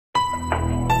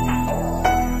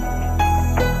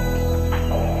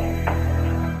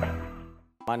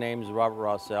My name is Robert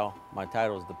Rossell. My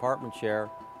title is Department Chair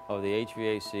of the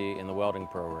HVAC and the Welding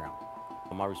Program.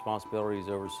 My responsibility is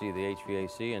to oversee the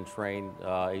HVAC and train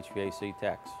HVAC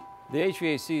techs. The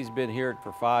HVAC has been here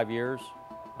for 5 years.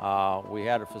 We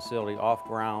had a facility off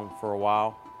ground for a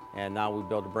while, and now we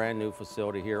built a brand new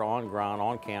facility here on ground,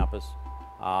 on campus,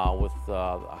 with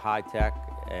high tech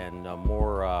and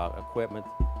more equipment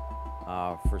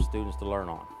for students to learn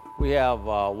on. We have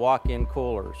walk-in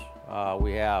coolers.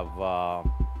 We have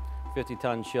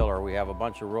 50-ton chiller. We have a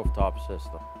bunch of rooftop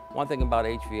systems. One thing about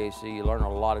HVAC, you learn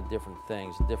a lot of different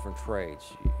things, different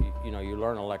trades. You know, you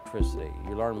learn electricity,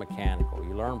 you learn mechanical,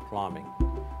 you learn plumbing.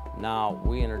 Now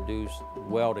we introduced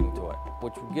welding to it,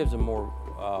 which gives them more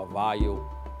value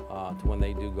to when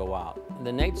they do go out.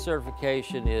 The NATE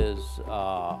certification is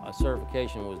a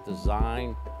certification was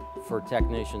designed for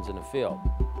technicians in the field.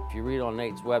 If you read on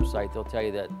NATE's website, they'll tell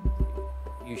you that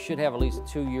you should have at least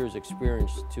 2 years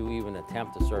experience to even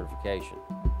attempt a certification.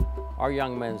 Our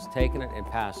young men's taking it and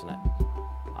passing it.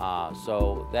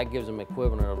 So that gives them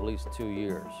equivalent of at least 2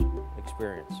 years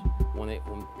experience. When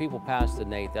people pass the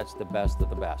NATE, that's the best of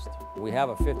the best. We have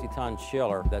a 50-ton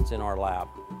chiller that's in our lab.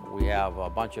 We have a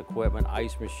bunch of equipment,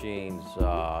 ice machines,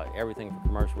 everything for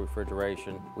commercial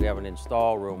refrigeration. We have an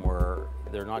install room where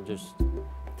they're not just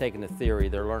taking the theory,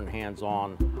 they're learning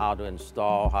hands-on how to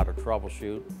install, how to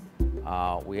troubleshoot.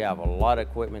 We have a lot of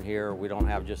equipment here. We don't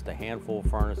have just a handful of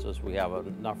furnaces. We have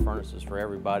enough furnaces for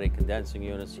everybody, condensing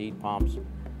units, heat pumps.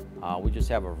 We just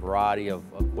have a variety of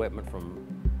equipment from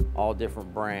all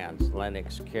different brands,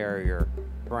 Lennox, Carrier,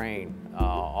 Crane,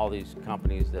 all these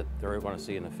companies that they're going to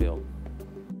see in the field.